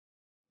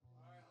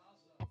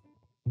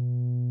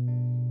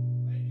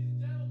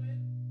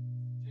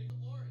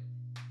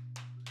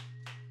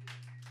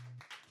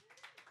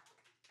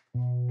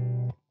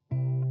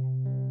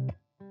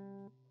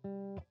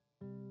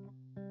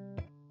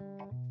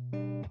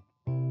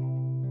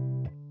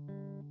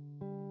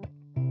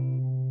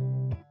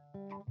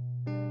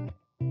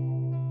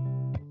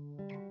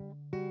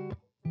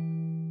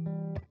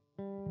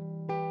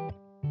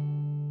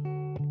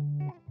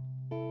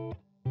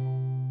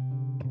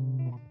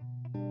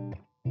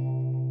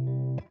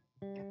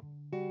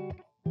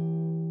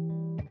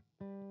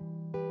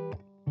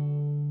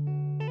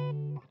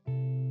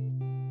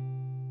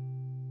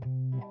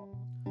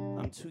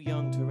too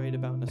young to write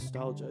about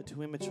nostalgia,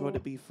 too immature to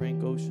be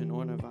Frank Ocean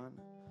or Nirvana.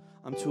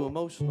 I'm too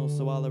emotional,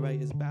 so all I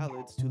write is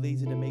ballads, too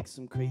lazy to make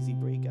some crazy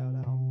breakout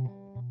album.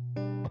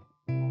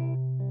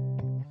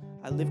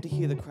 I live to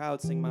hear the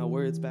crowd sing my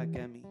words back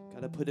at me.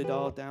 Gotta put it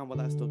all down while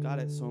I still got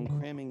it, so I'm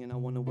cramming and I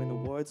wanna win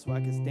awards so I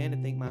can stand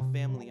and thank my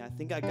family. I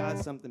think I got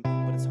something,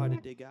 but it's hard to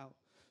dig out.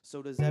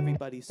 So does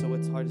everybody, so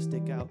it's hard to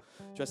stick out.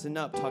 Dressing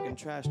up, talking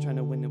trash, trying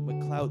to win it with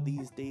clout.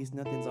 These days,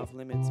 nothing's off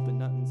limits, but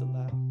nothing's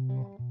allowed.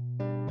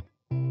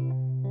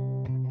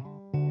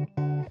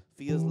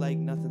 Feels like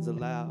nothing's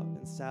allowed.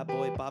 And Sad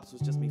Boy Bops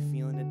was just me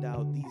feeling it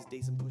out. These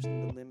days, I'm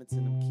pushing the limits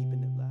and I'm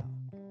keeping it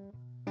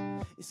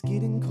loud. It's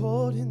getting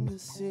cold in the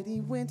city,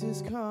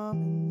 winter's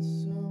coming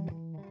soon.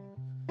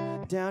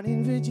 Down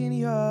in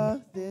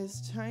Virginia,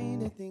 there's time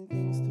to think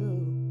things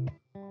through.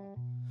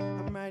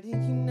 I'm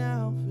writing you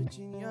now,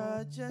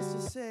 Virginia, just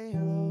to say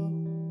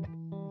hello.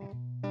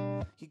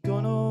 You're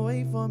gonna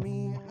wait for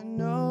me, I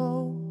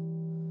know,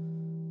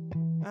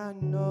 I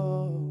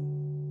know.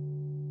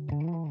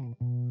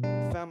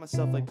 I found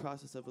myself like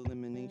process of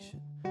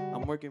elimination.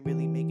 I'm working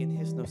really making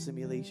hits, no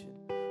simulation.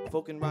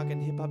 Folk and rock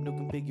and hip hop, no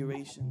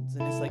configurations.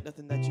 And it's like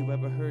nothing that you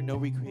ever heard, no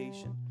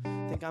recreation.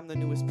 Think I'm the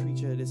newest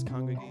preacher of this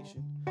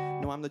congregation.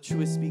 No, I'm the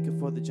truest speaker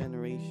for the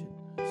generation.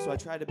 So I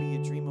try to be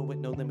a dreamer with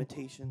no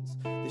limitations.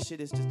 This shit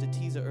is just a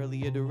teaser,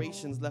 early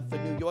iterations. Left for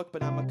New York,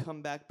 but I'ma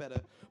come back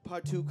better.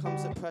 Part 2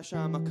 comes at pressure,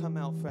 I'ma come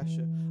out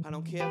fresher. I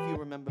don't care if you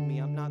remember me,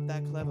 I'm not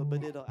that clever,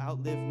 but it'll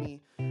outlive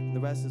me, and the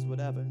rest is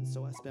whatever. And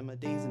so I spend my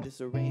days in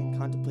disarray and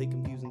contemplate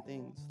confusing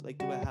things. Like,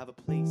 do I have a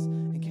place,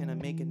 and can I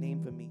make a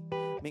name for me?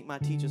 Make my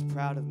teachers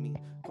proud of me.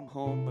 Come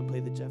home and play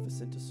the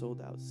Jefferson to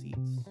sold out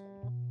seats.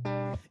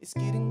 It's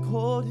getting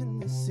cold in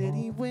the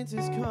city,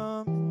 winter's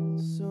coming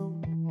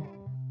soon.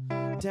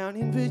 Down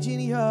in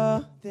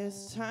Virginia,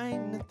 there's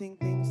time to think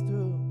things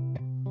through.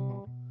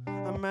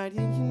 I'm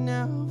writing you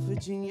now,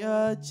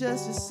 Virginia,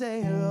 just to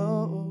say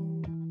hello.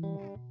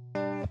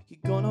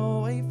 You're gonna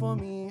wait for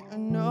me, I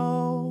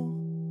know,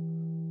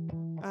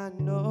 I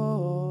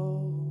know.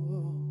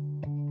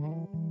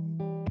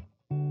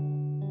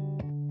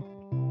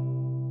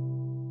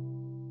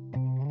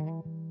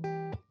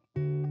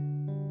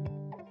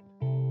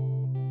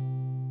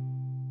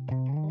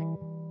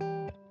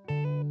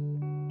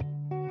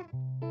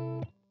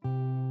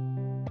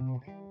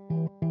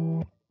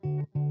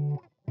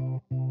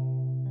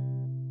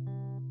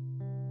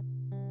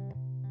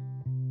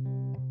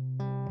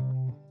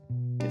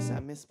 I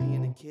miss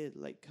being a kid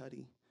like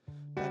Cuddy.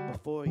 Back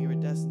before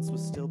iridescence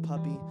was still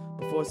puppy.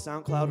 Before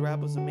SoundCloud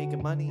rappers were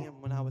making money. And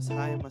when I was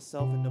high on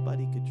myself and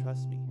nobody could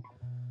trust me.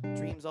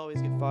 Dreams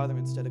always get farther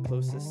instead of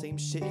closer. Same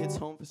shit hits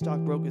home for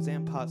stockbrokers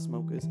and pot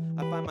smokers.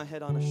 I find my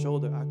head on a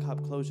shoulder. I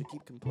cop closure,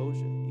 keep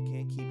composure. You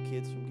can't keep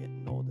kids from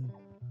getting older.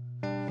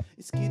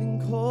 It's getting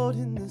cold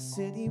in the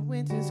city.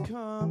 Winter's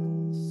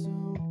coming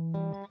soon.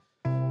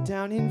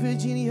 Down in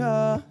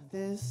Virginia,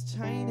 there's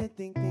time to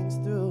think things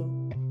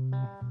through.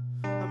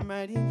 I'm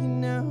writing you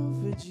now,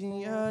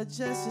 Virginia,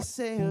 just to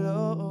say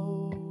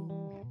hello.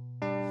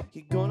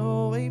 You're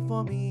gonna wait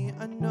for me,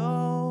 I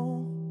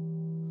know,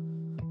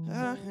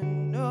 I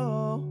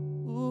know.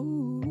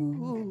 Ooh,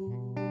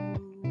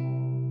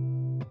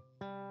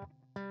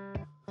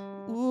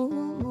 ooh, ooh.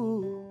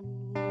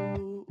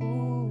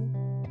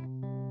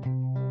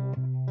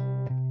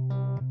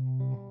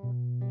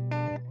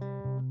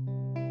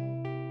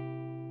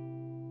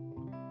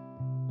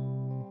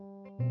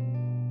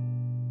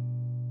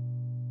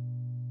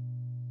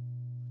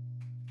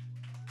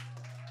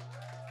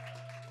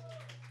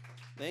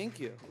 Thank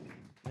you.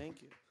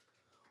 Thank you.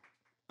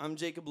 I'm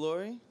Jacob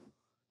Lourie.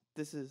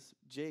 This is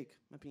Jake,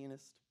 my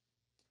pianist.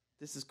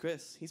 This is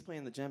Chris. He's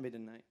playing the djembe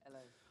tonight.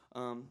 Hello.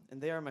 And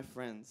they are my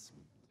friends.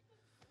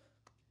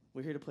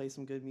 We're here to play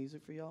some good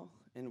music for y'all,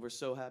 and we're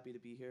so happy to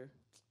be here.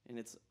 And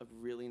it's a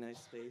really nice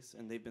space,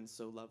 and they've been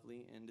so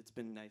lovely, and it's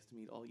been nice to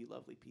meet all you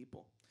lovely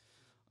people.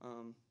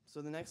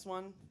 So the next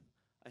one,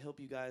 I hope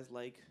you guys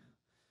like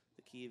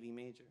the key of E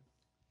major.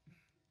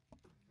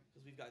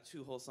 Because we've got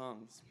 2 whole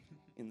songs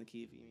in the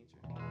key of E major.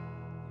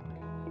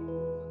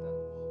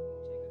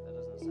 Jacob, that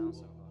doesn't sound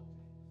so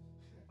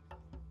hard.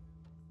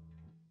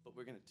 But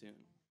we're going to tune.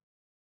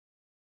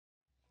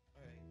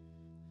 All right.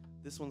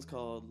 This one's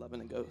called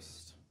Lovin' a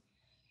Ghost.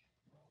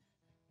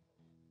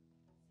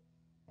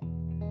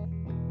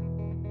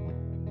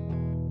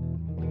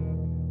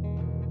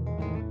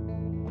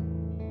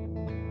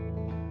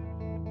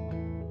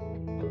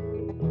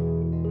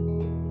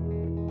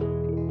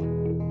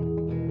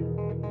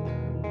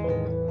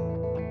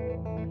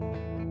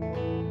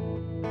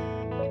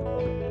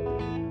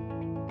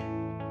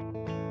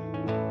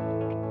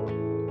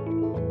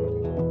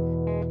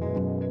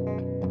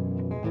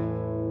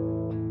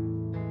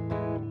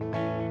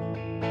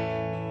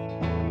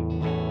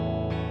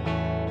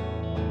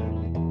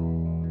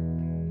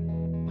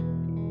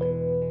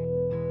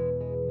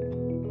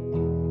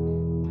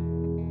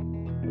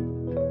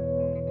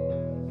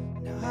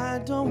 I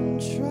don't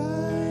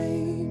try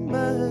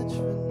much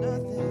for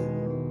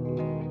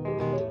nothing.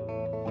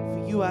 For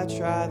you I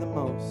try the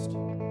most.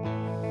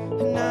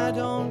 And I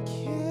don't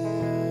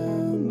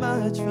care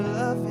much for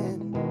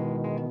loving,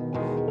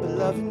 but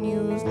loving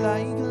you's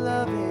like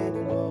loving a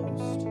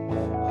ghost.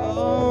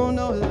 Oh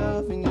no,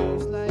 loving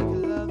you's like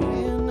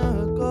loving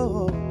a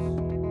ghost.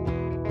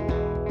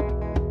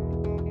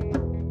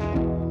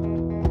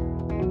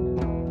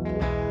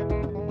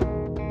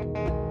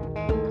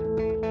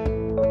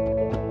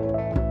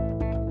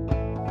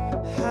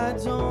 I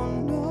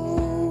don't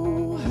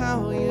know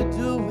how you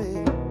do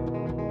it.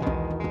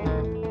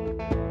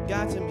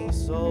 Got to me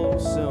so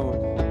soon.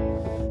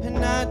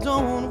 And I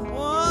don't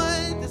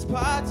want this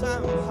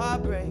part-time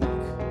heartbreak.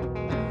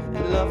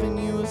 And loving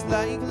you is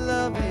like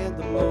loving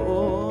the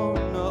moon.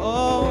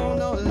 No,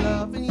 no,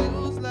 loving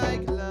you is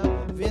like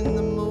loving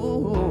the moon.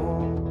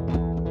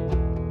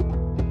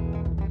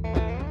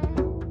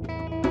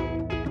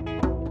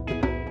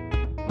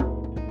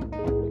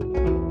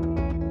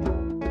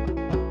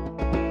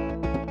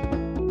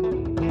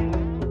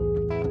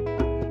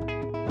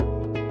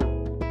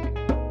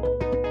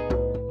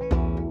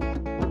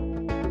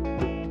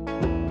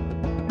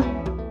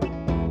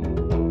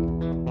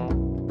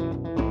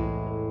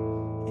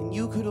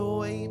 You could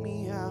wait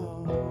me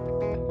out,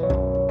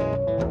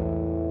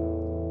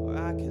 or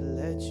I could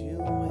let you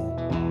in.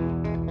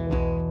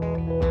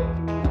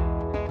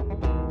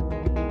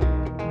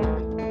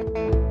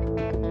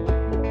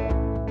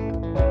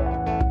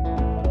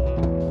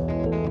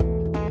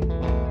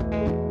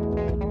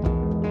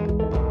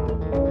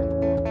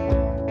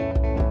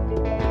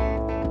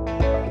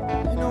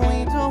 And we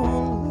don't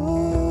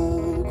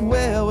look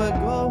where we're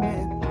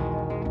going.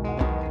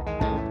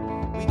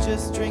 We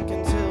just drink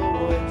until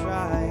we're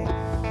dry.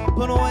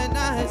 But when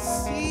I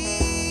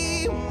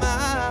see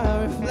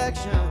my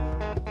reflection,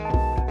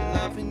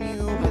 loving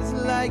you is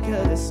like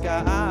a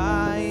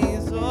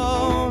disguise.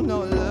 Oh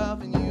no,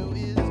 loving you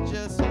is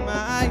just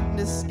my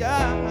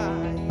disguise.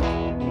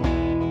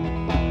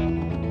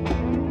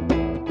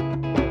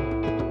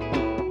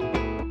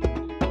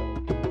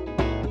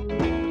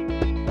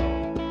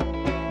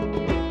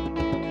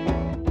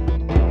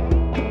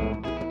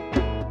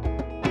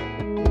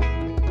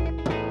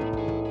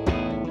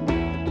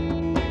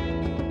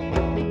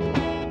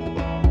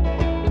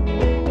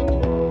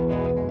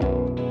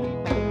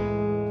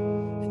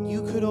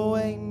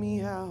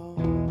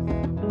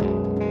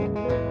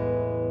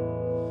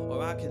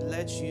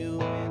 Let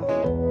you in.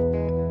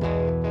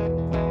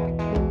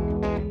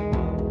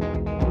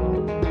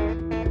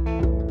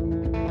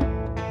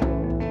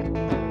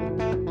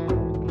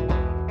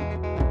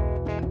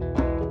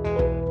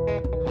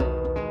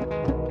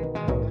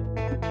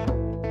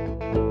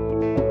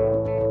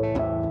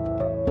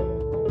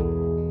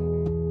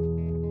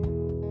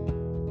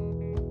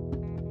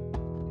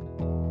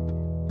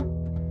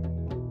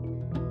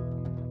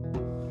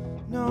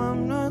 No,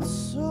 I'm not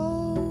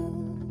so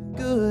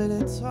good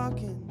at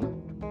talking.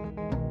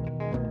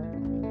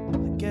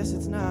 Guess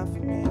it's not for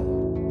me.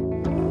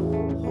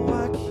 Oh,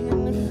 I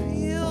can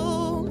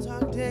feel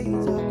dark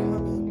days are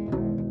coming.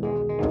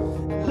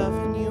 And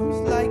loving you is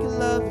like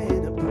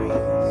loving a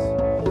breeze.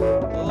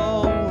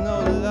 Oh no,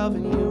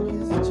 loving you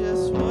is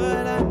just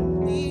what I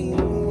need.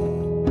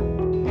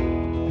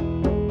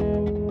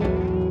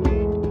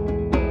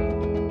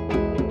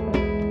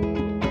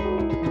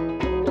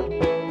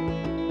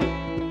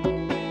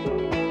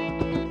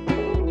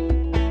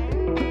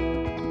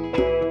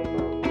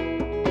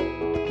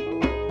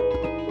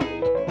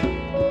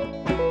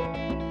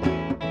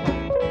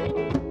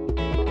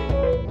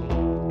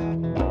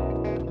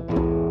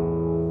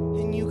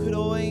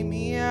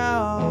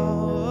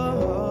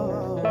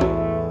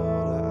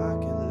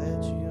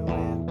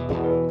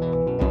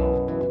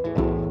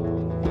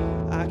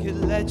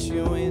 Let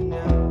you in now.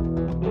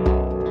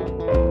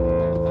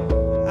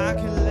 I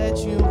can let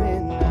you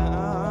in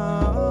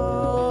now.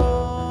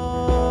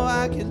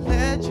 I can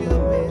let you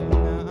in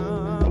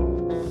now.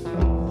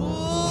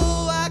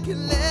 Ooh, I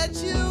can let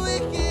you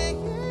in.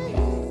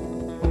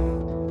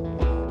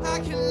 I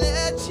can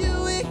let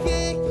you in.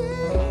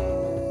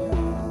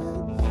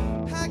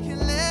 I can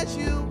let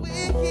you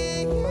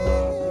in.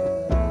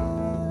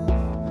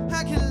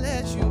 I can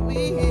let you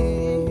in.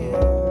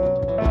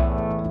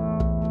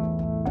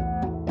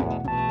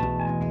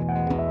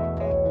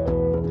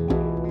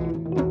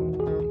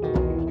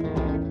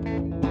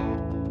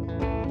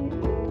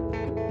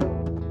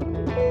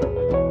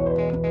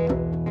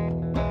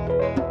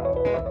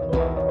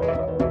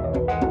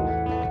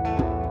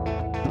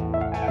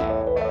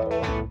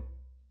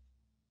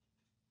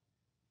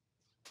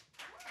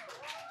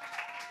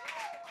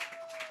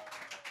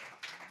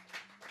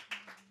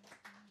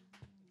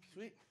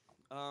 Sweet.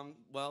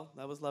 Well,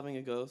 that was Loving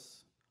a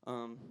Ghost.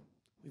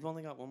 We've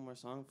only got one more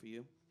song for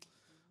you.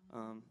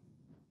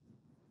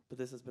 But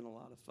this has been a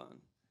lot of fun.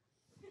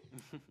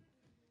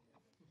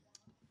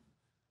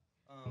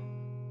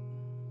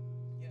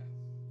 Yeah.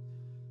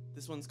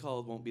 This one's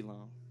called Won't Be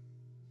Long.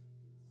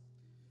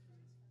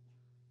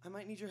 I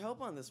might need your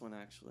help on this one,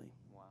 actually.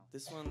 Wow.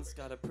 This one's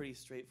got a pretty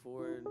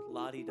straightforward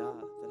la-di-da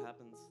that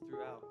happens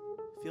throughout.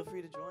 Feel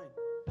free to join.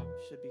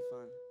 Should be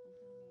fun.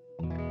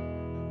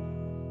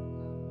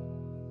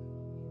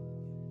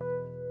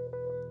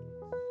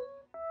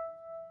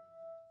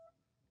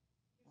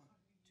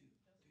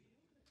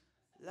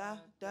 La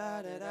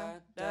da da da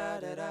da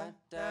da da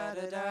da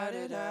da da da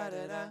da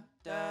da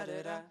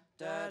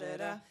da da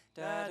da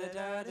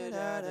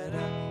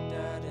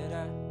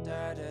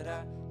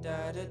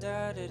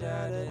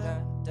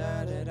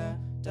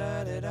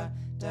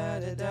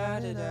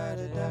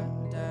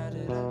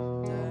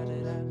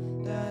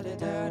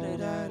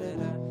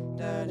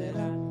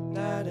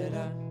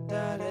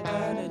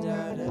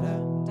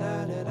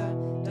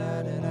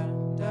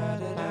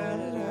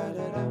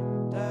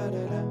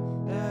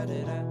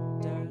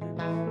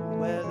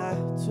Well, I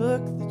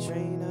took the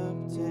train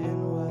up to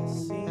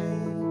NYC.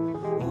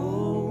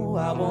 Ooh,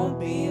 I won't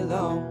be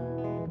long.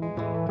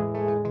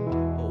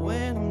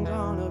 When I'm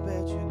gone, I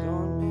bet you're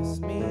gonna miss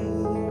me.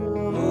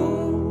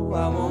 Ooh,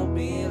 I won't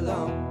be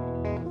long.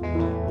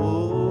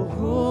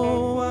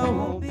 Ooh, I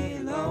won't be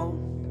long.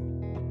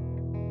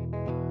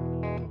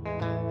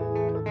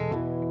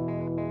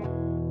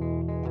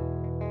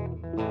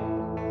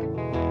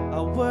 I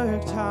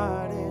worked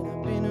hard and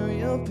I've been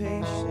real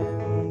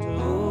patient.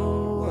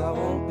 Ooh, I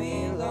won't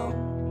be long.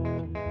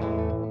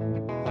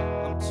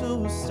 I'm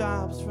 2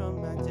 stops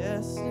from my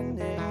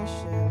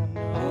destination.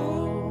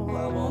 Ooh,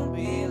 I won't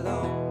be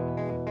long.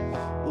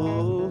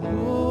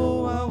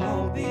 Ooh, I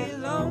won't be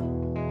long.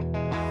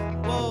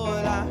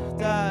 Whoa, la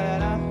da da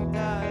da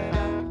da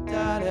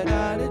da da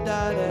da da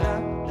da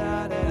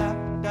da da da da.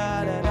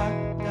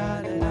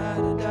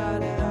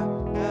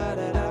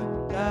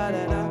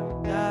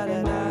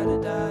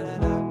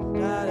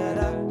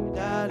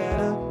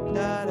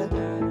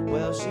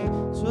 Well, she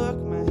took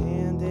my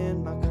hand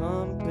in my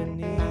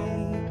company.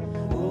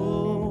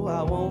 Ooh,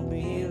 I won't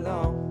be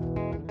long.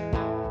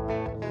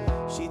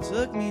 She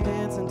took me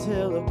dancing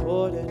till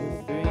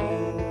 2:45.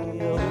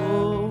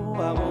 Ooh,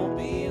 I won't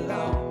be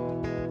long.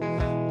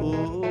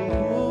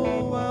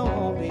 Ooh, I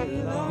won't be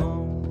long.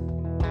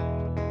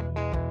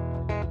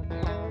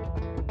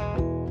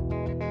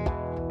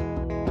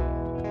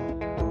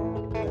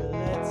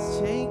 Let's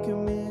take a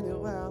minute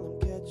while I'm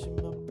catching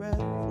my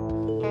breath.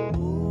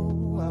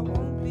 Ooh, I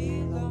won't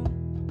be long.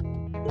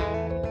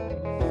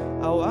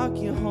 I'll walk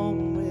you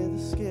home with a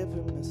skip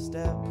in my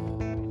step.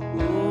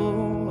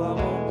 Ooh, I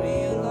won't be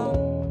long.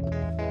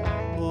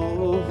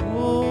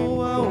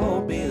 Ooh, I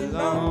won't be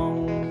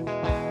long.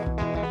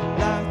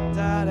 La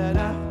da da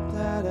da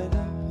da da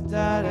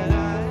da da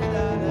da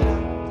da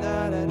da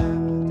da da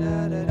da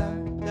da da.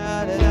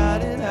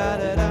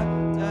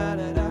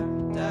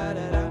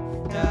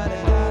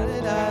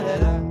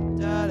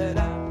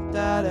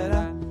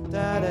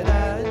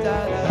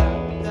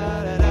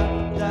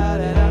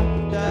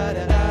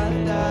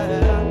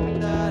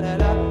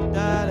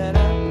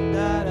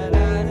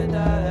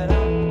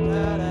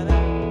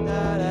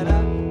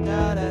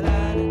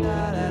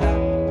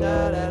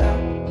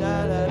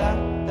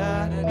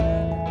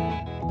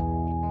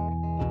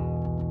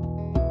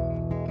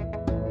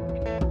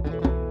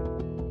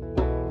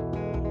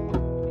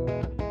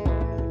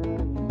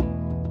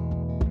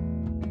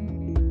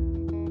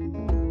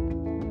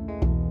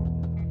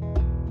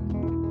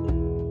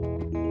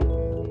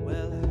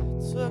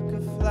 Took a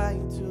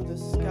flight to the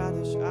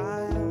Scottish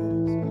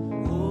Isles.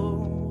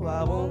 Ooh,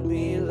 I won't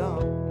be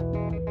long.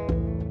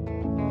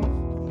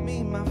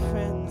 Meet my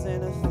friends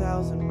in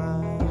 1,000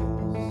 miles.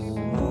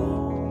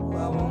 Ooh,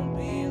 I won't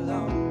be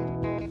long.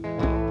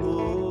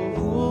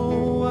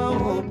 Ooh, I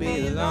won't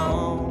be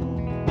long.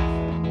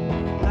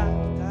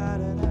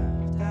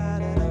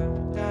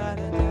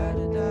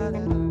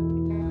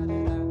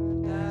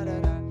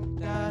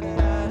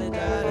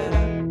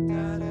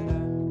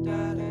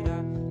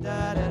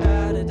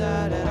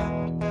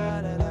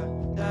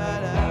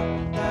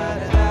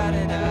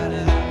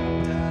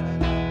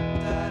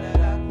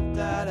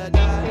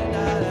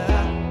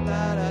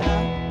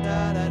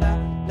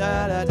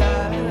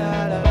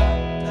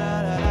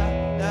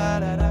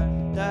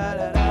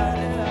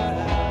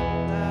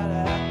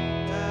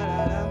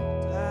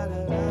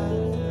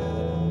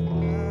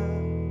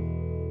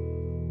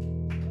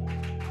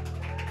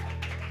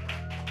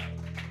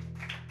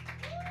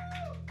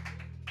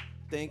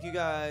 Thank you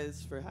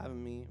guys for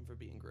having me and for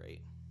being